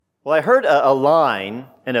Well, I heard a line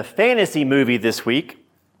in a fantasy movie this week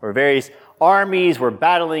where various armies were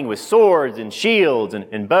battling with swords and shields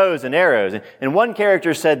and bows and arrows. And one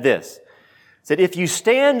character said this, said, if you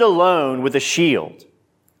stand alone with a shield,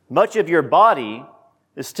 much of your body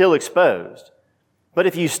is still exposed. But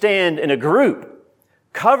if you stand in a group,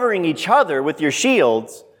 covering each other with your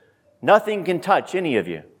shields, nothing can touch any of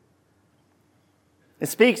you. It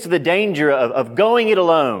speaks to the danger of going it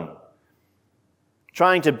alone,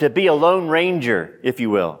 trying to be a lone ranger, if you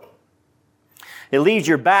will. It leaves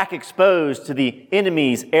your back exposed to the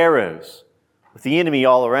enemy's arrows, with the enemy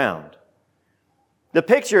all around. The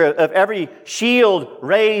picture of every shield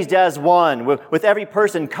raised as one, with every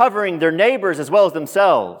person covering their neighbors as well as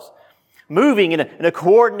themselves, moving in a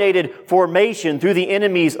coordinated formation through the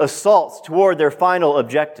enemy's assaults toward their final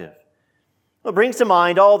objective. It brings to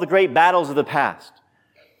mind all the great battles of the past,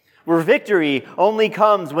 where victory only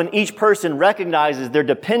comes when each person recognizes their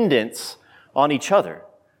dependence on each other.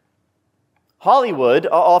 Hollywood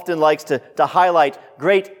often likes to highlight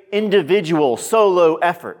great individual solo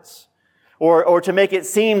efforts, or to make it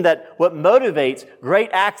seem that what motivates great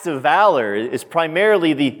acts of valor is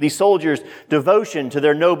primarily the soldiers' devotion to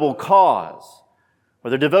their noble cause,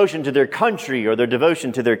 or their devotion to their country, or their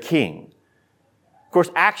devotion to their king. Of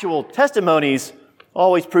course, actual testimonies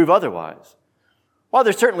always prove otherwise. While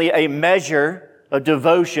there's certainly a measure of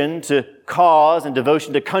devotion to cause and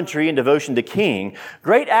devotion to country and devotion to king,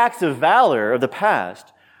 great acts of valor of the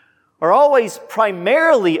past are always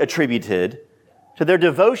primarily attributed to their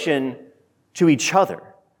devotion to each other.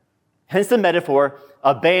 Hence the metaphor,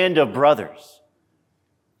 a band of brothers.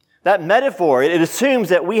 That metaphor, it assumes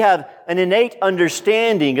that we have an innate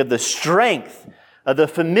understanding of the strength of the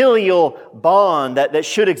familial bond that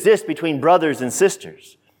should exist between brothers and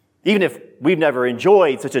sisters, even if we've never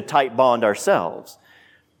enjoyed such a tight bond ourselves.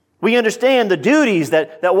 We understand the duties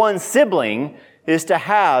that one sibling is to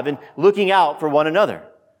have in looking out for one another,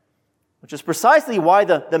 which is precisely why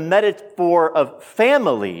the metaphor of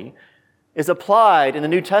family is applied in the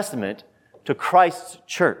New Testament to Christ's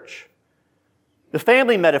church. The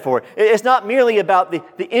family metaphor is not merely about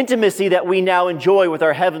the intimacy that we now enjoy with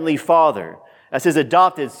our Heavenly Father as His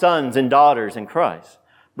adopted sons and daughters in Christ,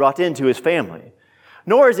 brought into His family.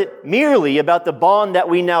 Nor is it merely about the bond that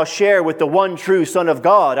we now share with the one true Son of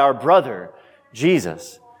God, our brother,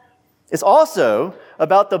 Jesus. It's also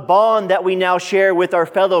about the bond that we now share with our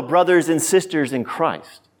fellow brothers and sisters in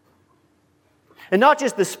Christ. And not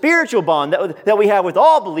just the spiritual bond that we have with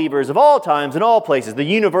all believers of all times and all places, the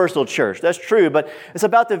universal church. That's true, but it's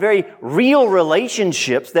about the very real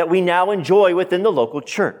relationships that we now enjoy within the local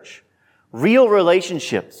church. Real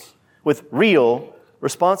relationships with real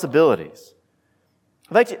responsibilities.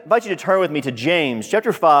 I invite you to turn with me to James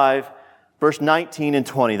chapter 5, verse 19 and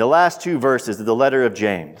 20, the last two verses of the letter of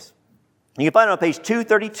James. You can find it on page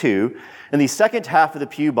 232 in the second half of the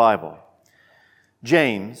Pew Bible.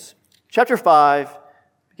 James chapter 5,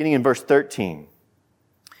 beginning in verse 13.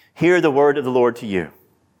 Hear the word of the Lord to you.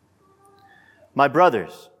 My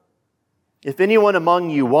brothers, if anyone among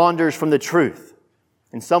you wanders from the truth,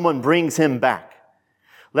 and someone brings him back,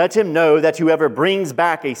 let him know that whoever brings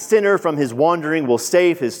back a sinner from his wandering will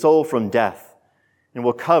save his soul from death and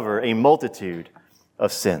will cover a multitude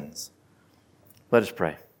of sins. Let us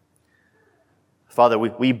pray. Father,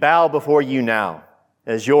 we bow before you now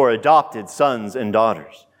as your adopted sons and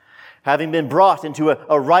daughters, having been brought into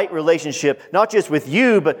a right relationship, not just with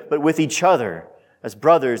you, but with each other as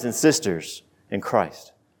brothers and sisters in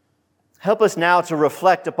Christ. Help us now to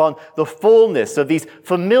reflect upon the fullness of these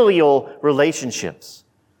familial relationships,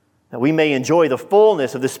 that we may enjoy the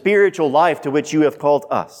fullness of the spiritual life to which you have called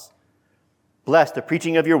us. Bless the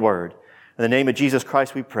preaching of your word. In the name of Jesus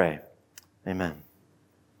Christ we pray. Amen.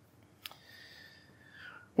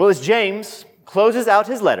 Well, as James closes out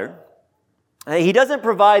his letter, he doesn't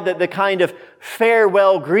provide the kind of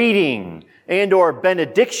farewell greeting and or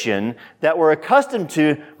benediction that we're accustomed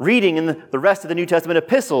to reading in the rest of the New Testament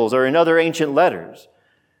epistles or in other ancient letters.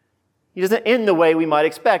 He doesn't end the way we might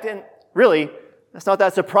expect. And really, that's not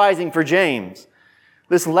that surprising for James.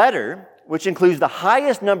 This letter, which includes the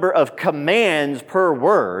highest number of commands per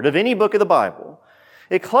word of any book of the Bible,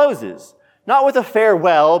 it closes not with a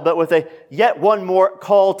farewell, but with a yet one more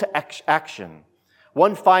call to action.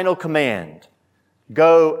 One final command.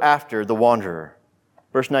 Go after the wanderer.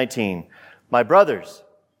 Verse 19. My brothers,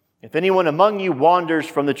 if anyone among you wanders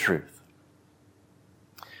from the truth.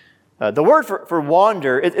 The word for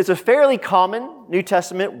wander is a fairly common New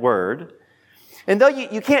Testament word. And though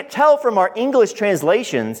you can't tell from our English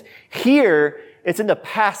translations, here it's in the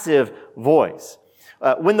passive voice.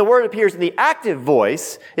 When the word appears in the active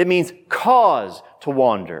voice, it means cause to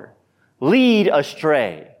wander, lead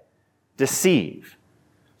astray, deceive.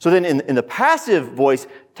 So then in the passive voice,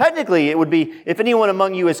 technically it would be, if anyone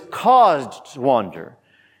among you is caused to wander,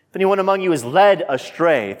 if anyone among you is led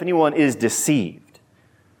astray, if anyone is deceived.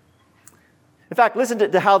 In fact, listen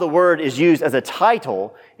to how the word is used as a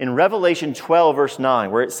title in Revelation 12, verse 9,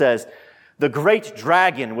 where it says, "The great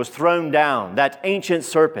dragon was thrown down, that ancient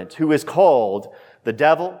serpent who is called the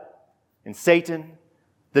devil and Satan,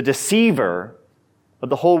 the deceiver of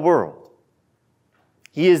the whole world."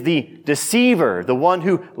 He is the deceiver, the one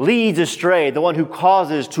who leads astray, the one who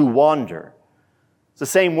causes to wander. It's the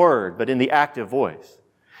same word, but in the active voice.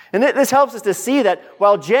 And this helps us to see that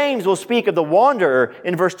while James will speak of the wanderer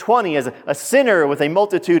in verse 20 as a sinner with a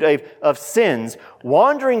multitude of sins,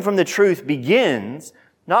 wandering from the truth begins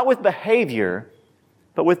not with behavior,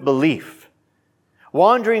 but with belief.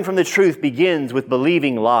 Wandering from the truth begins with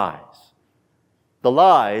believing lies. The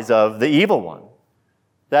lies of the evil one,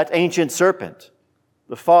 that ancient serpent,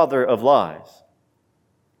 the father of lies.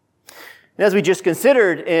 And as we just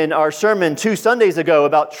considered in our sermon 2 Sundays ago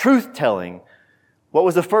about truth-telling, what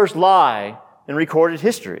was the first lie in recorded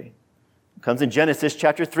history? It comes in Genesis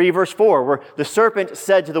chapter 3, verse 4, where the serpent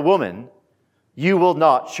said to the woman, "You will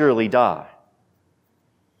not surely die."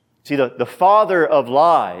 See, the father of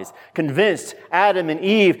lies convinced Adam and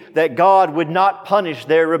Eve that God would not punish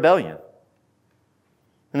their rebellion.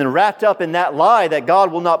 And then wrapped up in that lie that God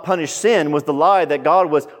will not punish sin was the lie that God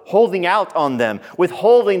was holding out on them,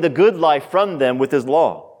 withholding the good life from them with His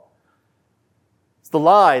law. It's the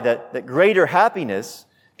lie that greater happiness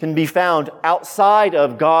can be found outside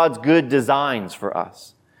of God's good designs for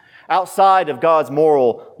us, outside of God's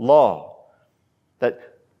moral law. That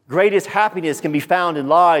greatest happiness can be found in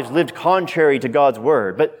lives lived contrary to God's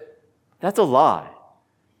word. But that's a lie.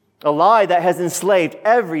 A lie that has enslaved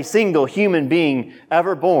every single human being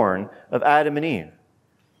ever born of Adam and Eve.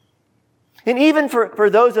 And even for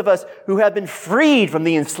those of us who have been freed from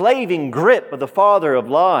the enslaving grip of the father of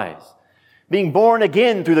lies, being born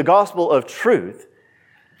again through the gospel of truth,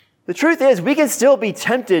 the truth is we can still be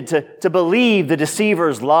tempted to believe the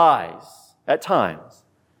deceiver's lies at times,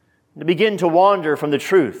 to begin to wander from the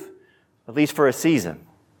truth, at least for a season.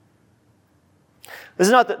 This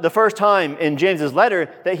is not the first time in James's letter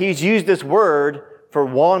that he's used this word for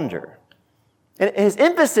wander. And his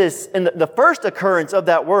emphasis in the first occurrence of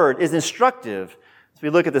that word is instructive as we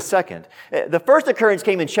look at the second. The first occurrence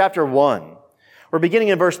came in chapter 1. We're beginning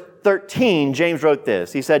in verse 13, James wrote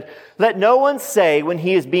this. He said, "Let no one say when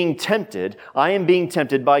he is being tempted, I am being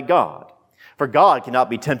tempted by God. For God cannot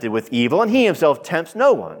be tempted with evil, and He Himself tempts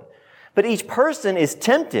no one. But each person is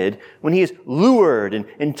tempted when he is lured and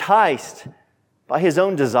enticed by his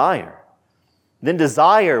own desire. Then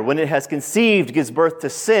desire, when it has conceived, gives birth to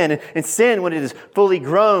sin, and sin, when it is fully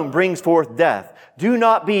grown, brings forth death. Do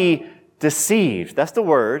not be deceived." That's the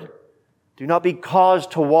word. "Do not be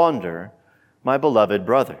caused to wander, my beloved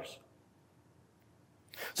brothers."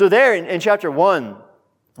 So there in chapter 1,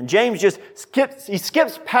 James just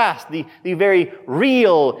skips past the very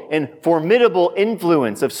real and formidable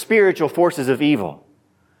influence of spiritual forces of evil.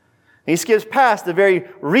 He skips past the very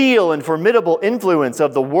real and formidable influence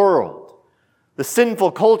of the world, the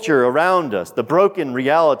sinful culture around us, the broken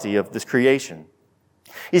reality of this creation.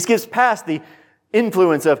 He skips past the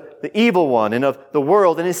influence of the evil one and of the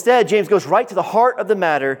world, and instead James goes right to the heart of the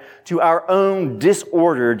matter, to our own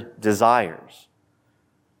disordered desires.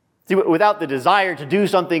 See, without the desire to do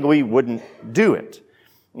something, we wouldn't do it.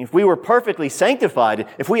 If we were perfectly sanctified,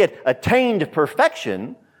 if we had attained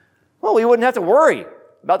perfection, well, we wouldn't have to worry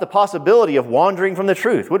about the possibility of wandering from the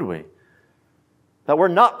truth, would we? But we're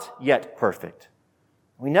not yet perfect.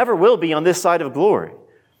 We never will be on this side of glory.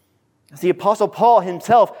 As the Apostle Paul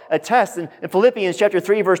himself attests in Philippians chapter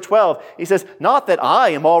 3, verse 12, he says, "Not that I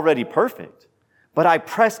am already perfect, but I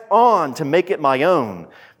press on to make it my own,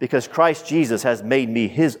 because Christ Jesus has made me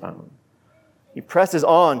His own." He presses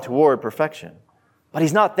on toward perfection, but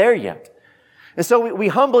he's not there yet. And so we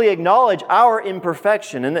humbly acknowledge our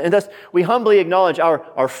imperfection, and thus we humbly acknowledge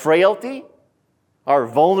our frailty, our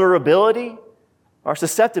vulnerability, our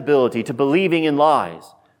susceptibility to believing in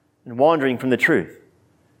lies and wandering from the truth.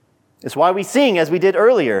 It's why we sing, as we did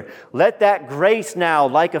earlier, "Let that grace now,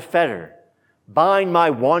 like a fetter, bind my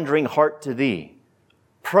wandering heart to Thee.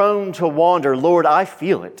 Prone to wander, Lord, I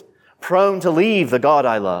feel it. Prone to leave the God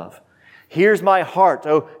I love. Here's my heart,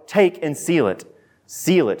 oh, take and seal it.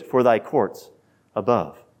 Seal it for Thy courts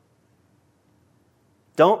above."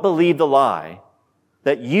 Don't believe the lie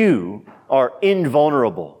that you are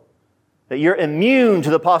invulnerable, that you're immune to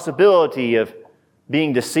the possibility of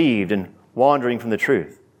being deceived and wandering from the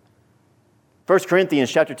truth. 1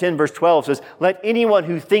 Corinthians chapter 10, verse 12 says, "Let anyone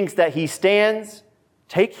who thinks that he stands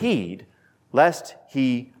take heed lest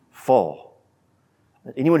he fall."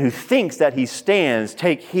 Let anyone who thinks that he stands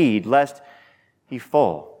take heed lest he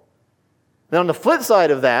fall. Then on the flip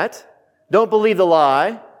side of that, don't believe the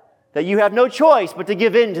lie that you have no choice but to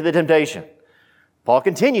give in to the temptation. Paul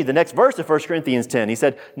continued the next verse of 1 Corinthians 10. He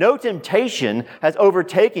said, "No temptation has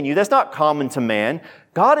overtaken you. That's not common to man.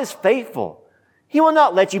 God is faithful. He will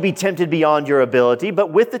not let you be tempted beyond your ability,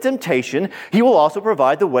 but with the temptation, He will also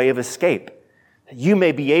provide the way of escape, that you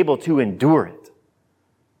may be able to endure it."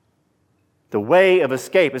 The way of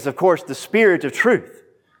escape is, of course, the Spirit of truth.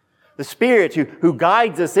 The Spirit who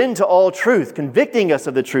guides us into all truth, convicting us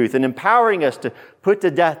of the truth and empowering us to put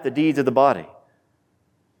to death the deeds of the body.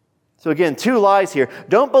 So again, two lies here.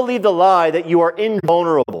 Don't believe the lie that you are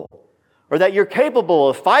invulnerable or that you're capable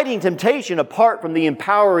of fighting temptation apart from the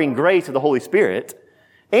empowering grace of the Holy Spirit.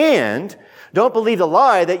 And don't believe the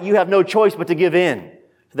lie that you have no choice but to give in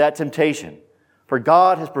to that temptation, for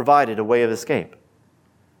God has provided a way of escape.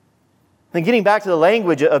 Then getting back to the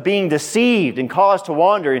language of being deceived and caused to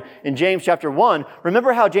wander in James chapter 1,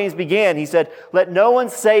 remember how James began. He said, "Let no one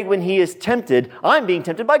say when he is tempted, I'm being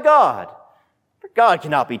tempted by God. For God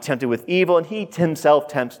cannot be tempted with evil, and He Himself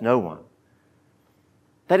tempts no one."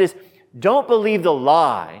 That is, don't believe the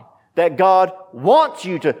lie that God wants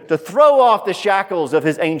you to throw off the shackles of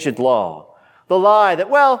His ancient law. The lie that,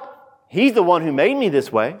 well, He's the one who made me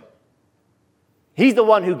this way. He's the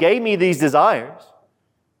one who gave me these desires.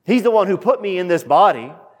 He's the one who put me in this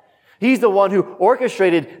body. He's the one who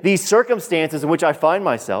orchestrated these circumstances in which I find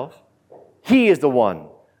myself. He is the one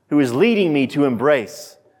who is leading me to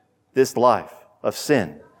embrace this life of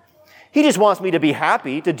sin. He just wants me to be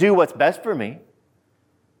happy, to do what's best for me.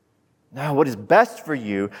 No, what is best for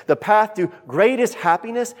you, the path to greatest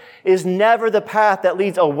happiness, is never the path that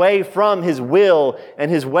leads away from His will and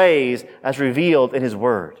His ways as revealed in His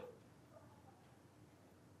Word.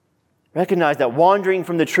 Recognize that wandering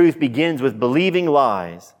from the truth begins with believing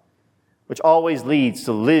lies, which always leads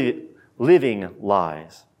to living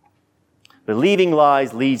lies. Believing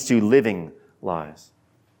lies leads to living lies.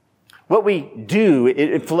 What we do,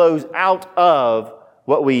 it flows out of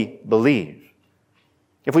what we believe.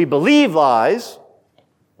 If we believe lies,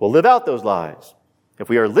 we'll live out those lies. If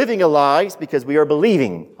we are living a lie, it's because we are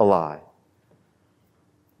believing a lie.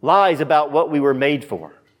 Lies about what we were made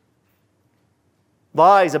for.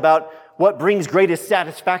 Lies about what brings greatest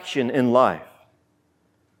satisfaction in life.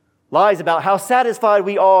 Lies about how satisfied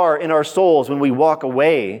we are in our souls when we walk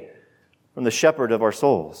away from the shepherd of our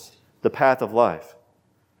souls, the path of life.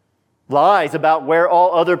 Lies about where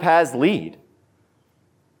all other paths lead.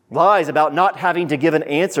 Lies about not having to give an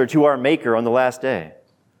answer to our Maker on the last day.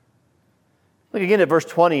 Look again at verse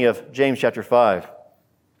 20 of James chapter 5.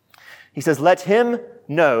 He says, "Let him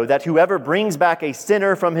know that whoever brings back a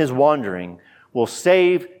sinner from his wandering will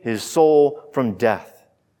save his soul from death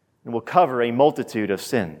and will cover a multitude of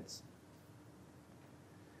sins."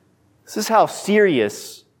 This is how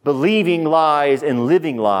serious believing lies and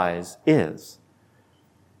living lies is.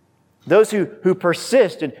 Those who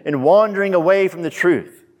persist in wandering away from the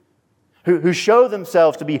truth, who show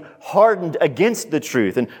themselves to be hardened against the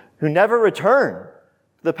truth and who never return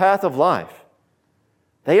to the path of life,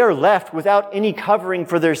 they are left without any covering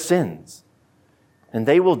for their sins, and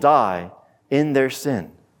they will die in their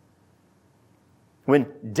sin. When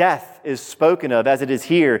death is spoken of, as it is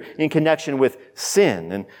here, in connection with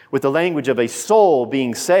sin and with the language of a soul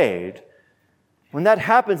being saved, when that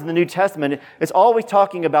happens in the New Testament, it's always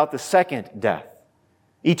talking about the second death.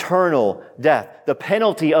 Eternal death, the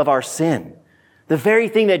penalty of our sin, the very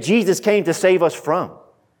thing that Jesus came to save us from.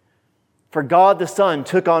 For God the Son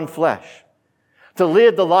took on flesh to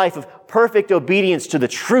live the life of perfect obedience to the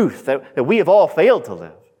truth that we have all failed to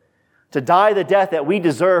live, to die the death that we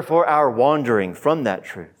deserve for our wandering from that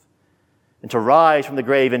truth, and to rise from the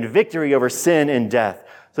grave in victory over sin and death,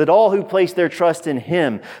 so that all who place their trust in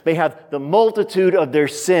Him may have the multitude of their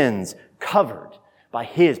sins covered by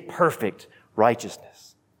His perfect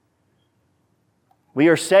righteousness. We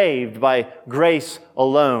are saved by grace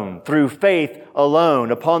alone, through faith alone,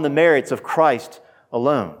 upon the merits of Christ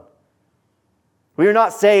alone. We are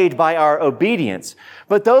not saved by our obedience,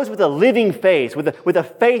 but those with a living faith, with a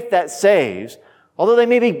faith that saves, although they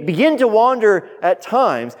may begin to wander at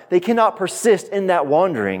times, they cannot persist in that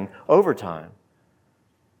wandering over time.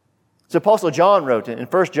 So Apostle John wrote in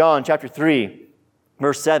 1 John chapter 3,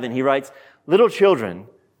 verse 7, he writes, "Little children,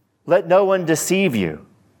 let no one deceive you.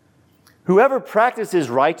 Whoever practices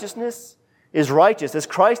righteousness is righteous as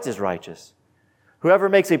Christ is righteous. Whoever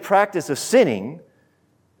makes a practice of sinning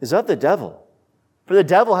is of the devil. For the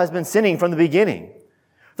devil has been sinning from the beginning.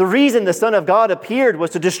 The reason the Son of God appeared was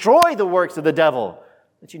to destroy the works of the devil,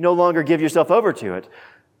 that you no longer give yourself over to it.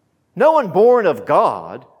 No one born of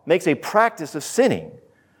God makes a practice of sinning,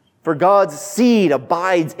 for God's seed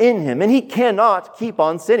abides in him, and he cannot keep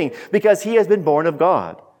on sinning because he has been born of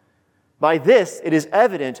God. By this it is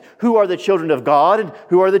evident who are the children of God and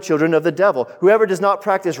who are the children of the devil. Whoever does not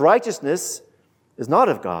practice righteousness is not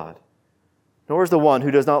of God, nor is the one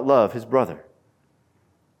who does not love his brother.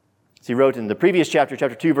 As he wrote in the previous chapter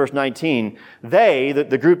 2, verse 19, they,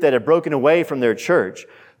 the group that had broken away from their church,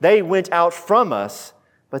 they went out from us,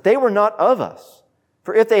 but they were not of us.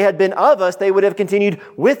 For if they had been of us, they would have continued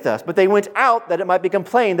with us. But they went out that it might be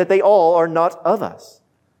complained that they all are not of us.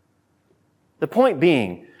 The point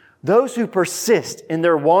being, those who persist in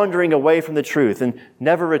their wandering away from the truth and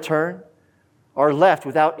never return are left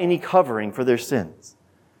without any covering for their sins.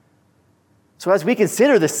 So as we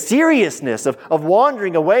consider the seriousness of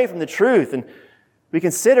wandering away from the truth, and we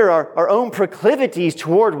consider our own proclivities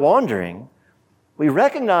toward wandering, we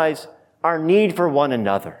recognize our need for one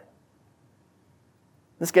another.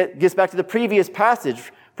 This gets back to the previous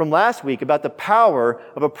passage from last week about the power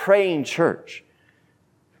of a praying church.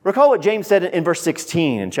 Recall what James said in verse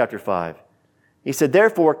 16 in chapter 5. He said,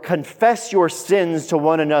 "Therefore, confess your sins to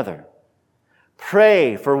one another.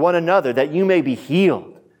 Pray for one another that you may be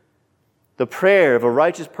healed. The prayer of a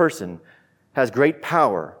righteous person has great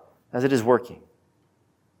power as it is working."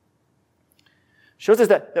 Shows us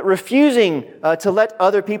that refusing to let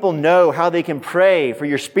other people know how they can pray for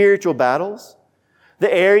your spiritual battles,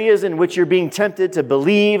 the areas in which you're being tempted to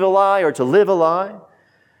believe a lie or to live a lie,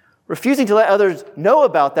 refusing to let others know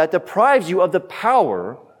about that deprives you of the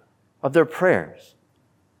power of their prayers.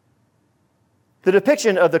 The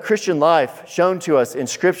depiction of the Christian life shown to us in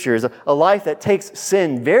Scripture is a life that takes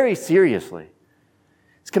sin very seriously.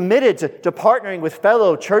 It's committed to partnering with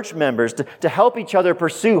fellow church members to help each other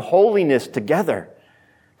pursue holiness together,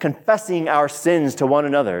 confessing our sins to one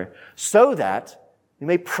another so that we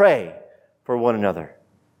may pray for one another.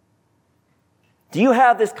 Do you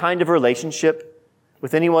have this kind of relationship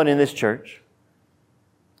with anyone in this church?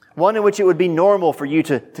 One in which it would be normal for you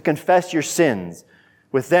to confess your sins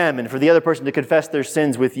with them and for the other person to confess their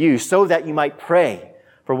sins with you so that you might pray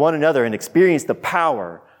for one another and experience the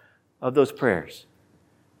power of those prayers.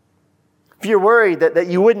 If you're worried that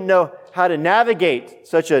you wouldn't know how to navigate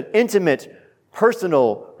such an intimate,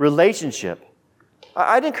 personal relationship,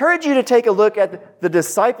 I'd encourage you to take a look at the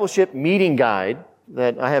discipleship meeting guide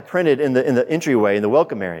that I have printed in the entryway in the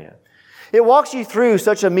welcome area. It walks you through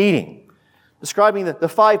such a meeting, describing the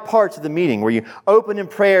 5 parts of the meeting where you open in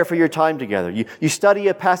prayer for your time together. You study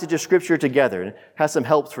a passage of Scripture together, and it has some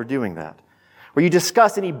helps for doing that. Where you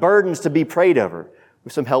discuss any burdens to be prayed over,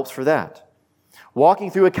 with some helps for that.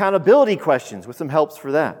 Walking through accountability questions, with some helps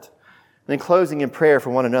for that. And then closing in prayer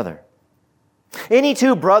for one another. Any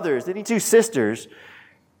two brothers, any two sisters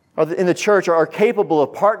in the church are capable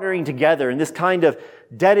of partnering together in this kind of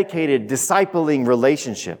dedicated, discipling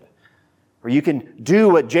relationship, where you can do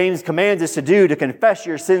what James commands us to do, to confess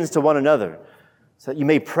your sins to one another, so that you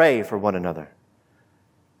may pray for one another.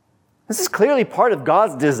 This is clearly part of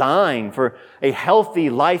God's design for a healthy,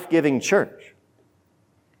 life-giving church.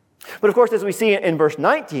 But of course, as we see in verse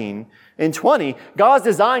 19 and 20, God's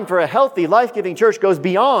design for a healthy, life-giving church goes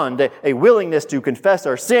beyond a willingness to confess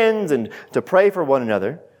our sins and to pray for one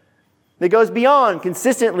another. It goes beyond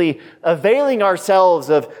consistently availing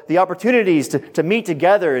ourselves of the opportunities to meet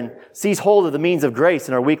together and seize hold of the means of grace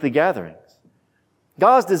in our weekly gatherings.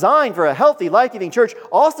 God's design for a healthy, life-giving church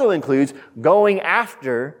also includes going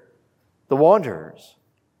after the wanderers.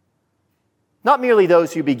 Not merely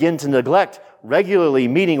those who begin to neglect regularly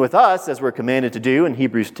meeting with us, as we're commanded to do in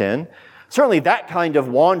Hebrews 10. Certainly that kind of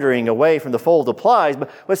wandering away from the fold applies,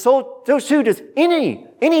 but so too does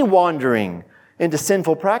any wandering into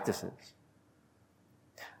sinful practices.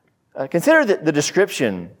 Consider the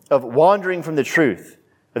description of wandering from the truth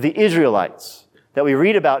of the Israelites that we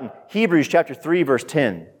read about in Hebrews chapter 3, verse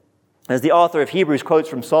 10. As the author of Hebrews quotes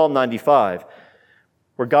from Psalm 95,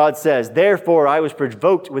 where God says, "Therefore I was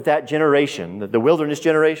provoked with that generation," the wilderness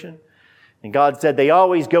generation. And God said, "They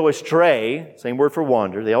always go astray," same word for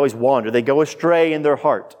wander, they always wander, "they go astray in their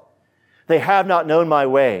heart. They have not known my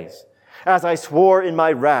ways. As I swore in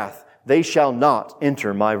my wrath, they shall not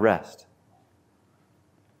enter my rest."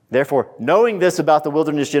 Therefore, knowing this about the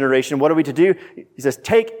wilderness generation, what are we to do? He says,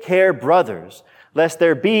 "Take care, brothers, lest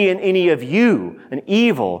there be in any of you an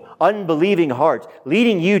evil, unbelieving heart,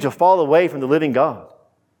 leading you to fall away from the living God."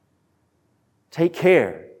 Take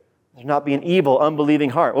care. There not be an evil, unbelieving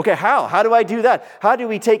heart. Okay, how? How do I do that? How do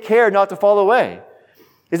we take care not to fall away?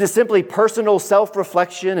 Is it simply personal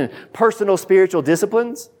self-reflection and personal spiritual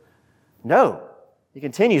disciplines? No. He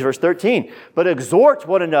continues, verse 13, but exhort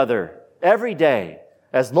one another every day,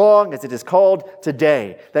 as long as it is called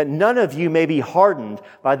today, that none of you may be hardened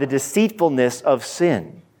by the deceitfulness of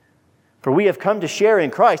sin. For we have come to share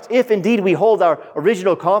in Christ, if indeed we hold our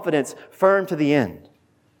original confidence firm to the end.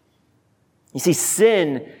 You see,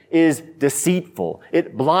 sin is deceitful.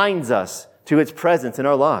 It blinds us to its presence in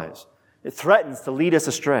our lives. It threatens to lead us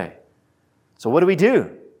astray. So what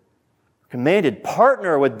do? Commanded,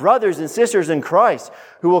 partner with brothers and sisters in Christ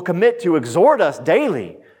who will commit to exhort us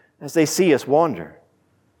daily as they see us wander.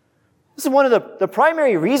 This is one of the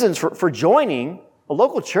primary reasons for joining a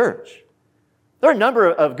local church. There are a number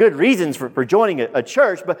of good reasons for joining a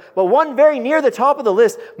church, but one very near the top of the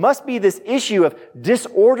list must be this issue of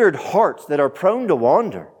disordered hearts that are prone to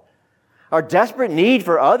wander. Our desperate need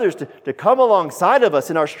for others to come alongside of us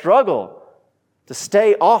in our struggle to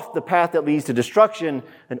stay off the path that leads to destruction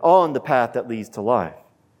and on the path that leads to life.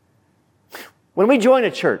 When we join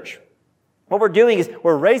a church, what we're doing is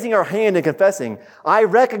we're raising our hand and confessing, I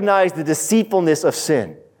recognize the deceitfulness of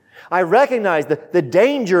sin. I recognize the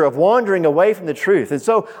danger of wandering away from the truth. And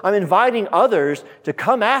so I'm inviting others to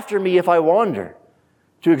come after me if I wander,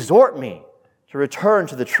 to exhort me to return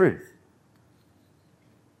to the truth.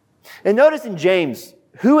 And notice in James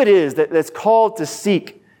who it is that's called to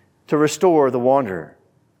seek to restore the wanderer.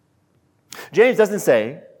 James doesn't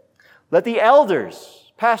say, let the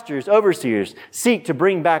elders, pastors, overseers seek to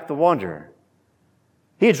bring back the wanderer.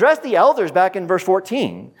 He addressed the elders back in verse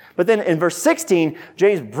 14, but then in verse 16,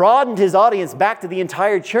 James broadened his audience back to the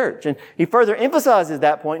entire church. And he further emphasizes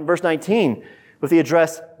that point in verse 19 with the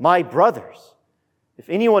address, my brothers. If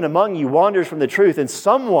anyone among you wanders from the truth and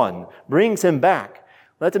someone brings him back,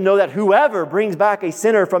 let them know that whoever brings back a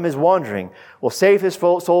sinner from his wandering will save his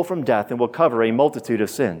soul from death and will cover a multitude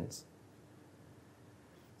of sins.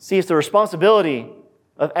 See, it's the responsibility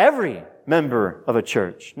of every member of a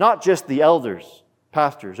church, not just the elders,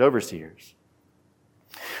 pastors, overseers.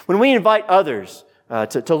 When we invite others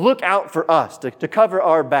to look out for us, to cover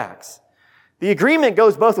our backs, the agreement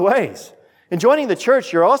goes both ways. In joining the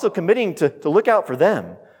church, you're also committing to look out for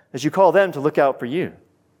them as you call them to look out for you.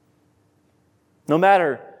 No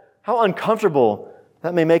matter how uncomfortable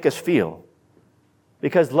that may make us feel,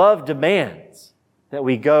 because love demands that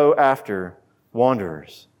we go after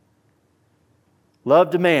wanderers. Love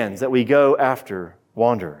demands that we go after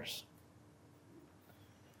wanderers.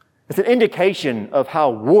 It's an indication of how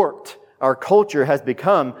warped our culture has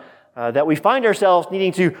become that we find ourselves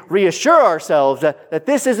needing to reassure ourselves that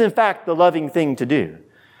this is in fact the loving thing to do.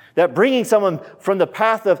 That bringing someone from the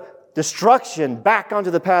path of destruction back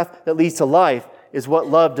onto the path that leads to life is what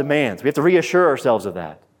love demands. We have to reassure ourselves of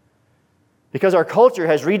that. Because our culture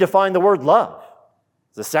has redefined the word love,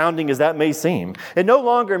 as astounding as that may seem. It no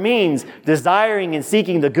longer means desiring and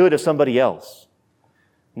seeking the good of somebody else.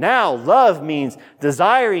 Now, love means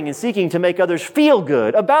desiring and seeking to make others feel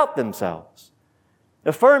good about themselves,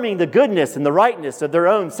 affirming the goodness and the rightness of their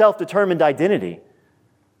own self-determined identity.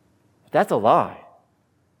 But that's a lie.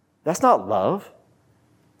 That's not love.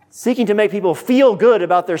 Seeking to make people feel good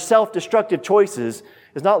about their self-destructive choices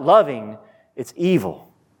is not loving, it's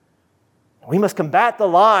evil. We must combat the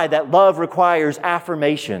lie that love requires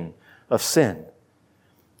affirmation of sin.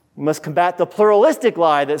 We must combat the pluralistic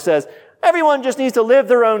lie that says everyone just needs to live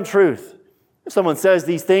their own truth. If someone says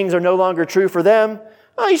these things are no longer true for them,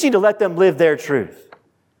 you just need to let them live their truth.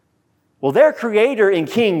 Well, their Creator and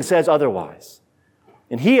King says otherwise.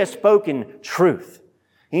 And He has spoken truth.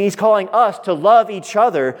 And He's calling us to love each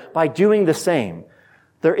other by doing the same.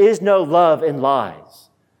 There is no love in lies.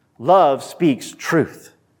 Love speaks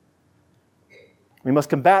truth. We must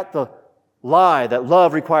combat the lie that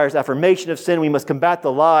love requires affirmation of sin. We must combat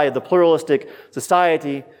the lie of the pluralistic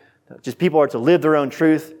society that just people are to live their own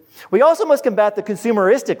truth. We also must combat the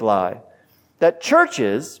consumeristic lie that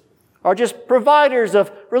churches are just providers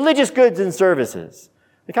of religious goods and services,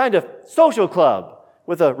 a kind of social club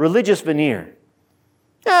with a religious veneer.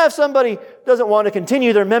 If somebody doesn't want to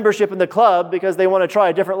continue their membership in the club because they want to try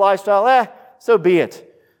a different lifestyle, so be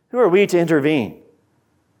it. Who are we to intervene?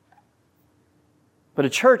 But a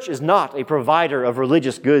church is not a provider of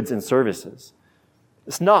religious goods and services.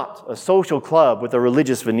 It's not a social club with a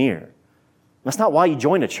religious veneer. That's not why you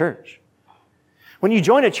join a church. When you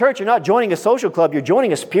join a church, you're not joining a social club, you're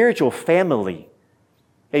joining a spiritual family,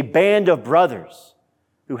 a band of brothers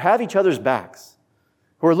who have each other's backs,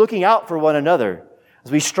 who are looking out for one another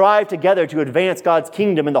as we strive together to advance God's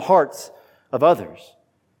kingdom in the hearts of others,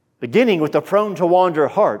 beginning with the prone to wander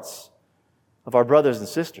hearts of our brothers and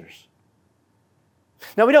sisters.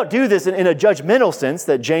 Now, we don't do this in a judgmental sense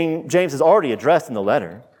that James has already addressed in the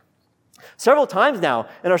letter. Several times now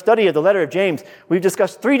in our study of the letter of James, we've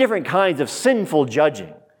discussed three different kinds of sinful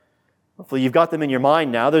judging. Hopefully you've got them in your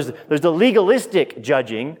mind now. There's the legalistic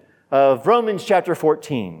judging of Romans chapter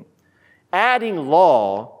 14, adding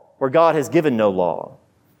law where God has given no law.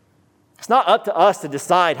 It's not up to us to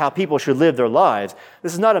decide how people should live their lives.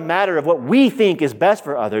 This is not a matter of what we think is best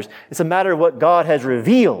for others. It's a matter of what God has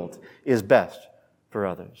revealed is best for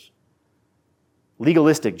others.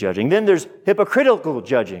 Legalistic judging. Then there's hypocritical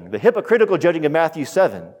judging, the hypocritical judging of Matthew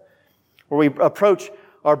 7, where we approach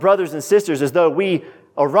our brothers and sisters as though we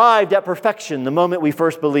arrived at perfection the moment we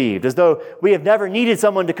first believed, as though we have never needed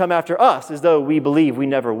someone to come after us, as though we believe we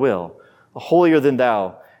never will. A holier than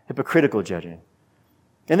thou, hypocritical judging.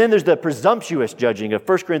 And then there's the presumptuous judging of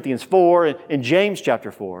 1 Corinthians 4 and James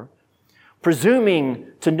chapter 4, presuming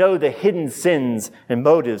to know the hidden sins and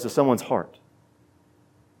motives of someone's heart.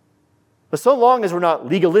 But so long as we're not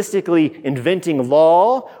legalistically inventing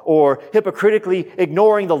law or hypocritically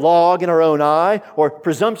ignoring the log in our own eye or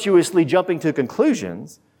presumptuously jumping to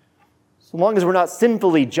conclusions, so long as we're not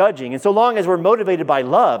sinfully judging and so long as we're motivated by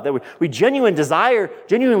love, that we genuinely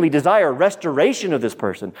desire restoration of this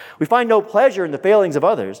person, we find no pleasure in the failings of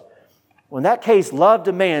others, well, in that case, love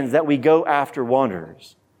demands that we go after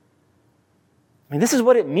wanderers. I mean, this is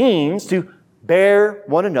what it means to bear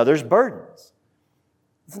one another's burdens.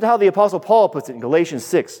 Listen to how the Apostle Paul puts it in Galatians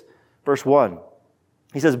 6, verse 1.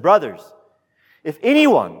 He says, "Brothers, if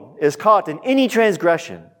anyone is caught in any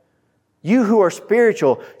transgression, you who are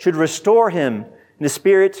spiritual should restore him in a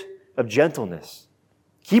spirit of gentleness.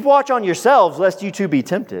 Keep watch on yourselves, lest you too be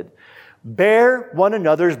tempted. Bear one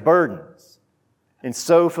another's burdens, and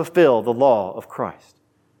so fulfill the law of Christ."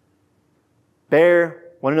 Bear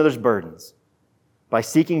one another's burdens by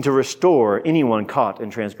seeking to restore anyone caught in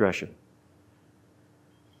transgression.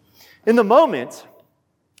 In the moment,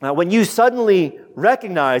 when you suddenly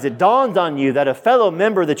recognize, it dawns on you that a fellow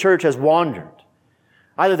member of the church has wandered.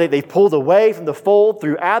 Either they've pulled away from the fold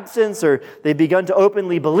through absence, or they've begun to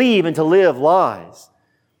openly believe and to live lies.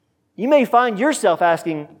 You may find yourself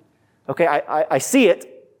asking, okay, I see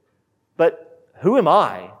it, but who am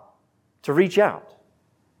I to reach out?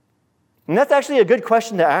 And that's actually a good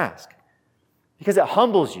question to ask, because it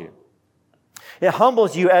humbles you. It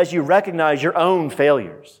humbles you as you recognize your own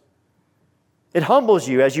failures. It humbles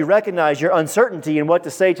you as you recognize your uncertainty in what to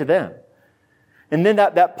say to them. And then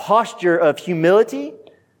that posture of humility,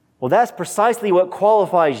 well, that's precisely what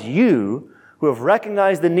qualifies you who have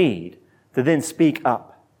recognized the need to then speak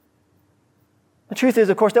up. The truth is,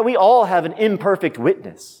 of course, that we all have an imperfect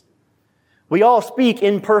witness. We all speak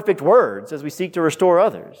imperfect words as we seek to restore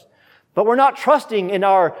others. But we're not trusting in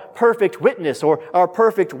our perfect witness or our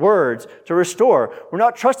perfect words to restore. We're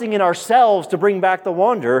not trusting in ourselves to bring back the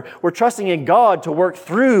wanderer. We're trusting in God to work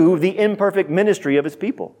through the imperfect ministry of His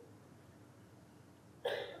people.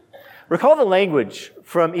 Recall the language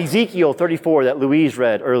from Ezekiel 34 that Louise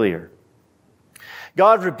read earlier.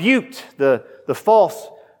 God rebuked the false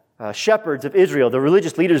shepherds of Israel, the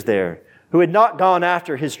religious leaders there, who had not gone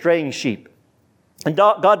after His straying sheep. And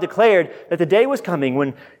God declared that the day was coming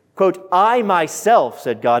when, quote, "I myself,"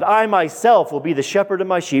 said God, "I myself will be the shepherd of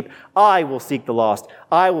my sheep. I will seek the lost.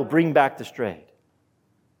 I will bring back the strayed."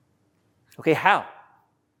 Okay, how?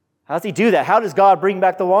 How does He do that? How does God bring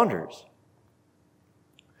back the wanderers?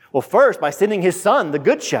 Well, first, by sending His Son, the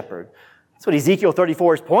Good Shepherd. That's what Ezekiel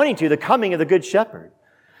 34 is pointing to, the coming of the Good Shepherd.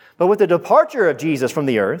 But with the departure of Jesus from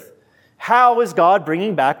the earth, how is God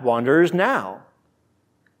bringing back wanderers now?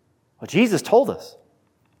 Well, Jesus told us.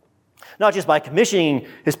 Not just by commissioning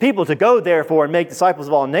His people to go, therefore, and make disciples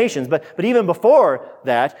of all nations, but even before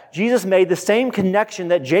that, Jesus made the same connection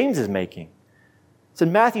that James is making. It's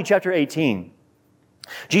in Matthew chapter 18.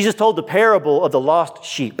 Jesus told the parable of the lost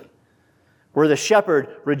sheep, where the shepherd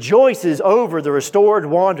rejoices over the restored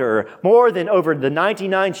wanderer more than over the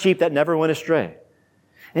 99 sheep that never went astray.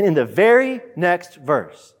 And in the very next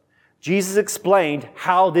verse, Jesus explained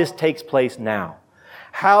how this takes place now.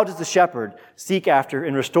 How does the shepherd seek after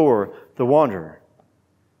and restore the wanderer?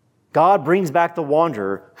 God brings back the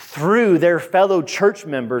wanderer through their fellow church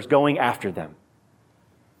members going after them.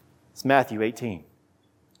 It's Matthew 18.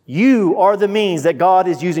 You are the means that God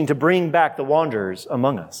is using to bring back the wanderers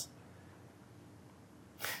among us.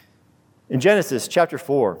 In Genesis chapter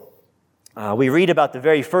 4, we read about the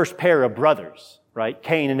very first pair of brothers, right?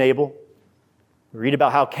 Cain and Abel. We read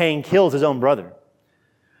about how Cain kills his own brother.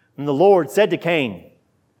 And the Lord said to Cain,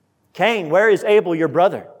 "Cain, where is Abel your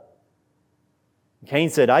brother?" And Cain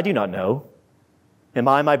said, "I do not know. Am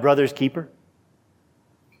I my brother's keeper?"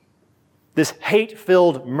 this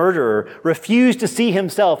hate-filled murderer, refused to see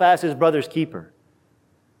himself as his brother's keeper.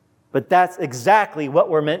 But that's exactly what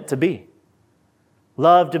we're meant to be.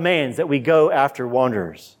 Love demands that we go after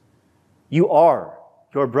wanderers. You are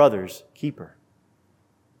your brother's keeper.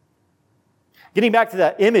 Getting back to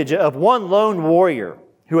that image of one lone warrior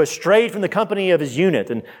who has strayed from the company of his unit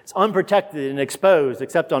and is unprotected and exposed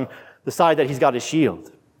except on the side that he's got his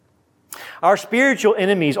shield. Our spiritual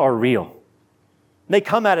enemies are real. They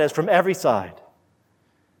come at us from every side.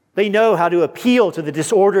 They know how to appeal to the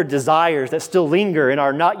disordered desires that still linger in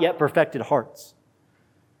our not yet perfected hearts.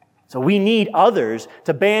 So we need others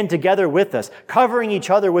to band together with us, covering each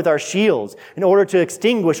other with our shields in order to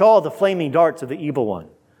extinguish all the flaming darts of the evil one.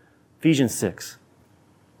 Ephesians 6.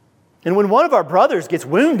 And when one of our brothers gets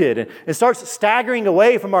wounded and starts staggering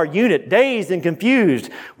away from our unit, dazed and confused,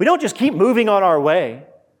 we don't just keep moving on our way.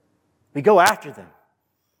 We go after them,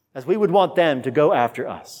 as we would want them to go after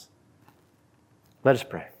us. Let us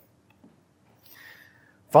pray.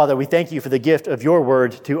 Father, we thank you for the gift of your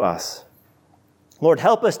word to us. Lord,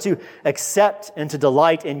 help us to accept and to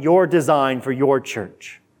delight in your design for your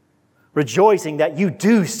church, rejoicing that you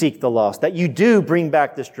do seek the lost, that you do bring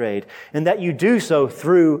back the strayed, and that you do so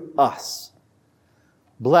through us.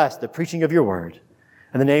 Bless the preaching of your word.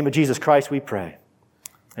 In the name of Jesus Christ we pray.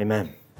 Amen.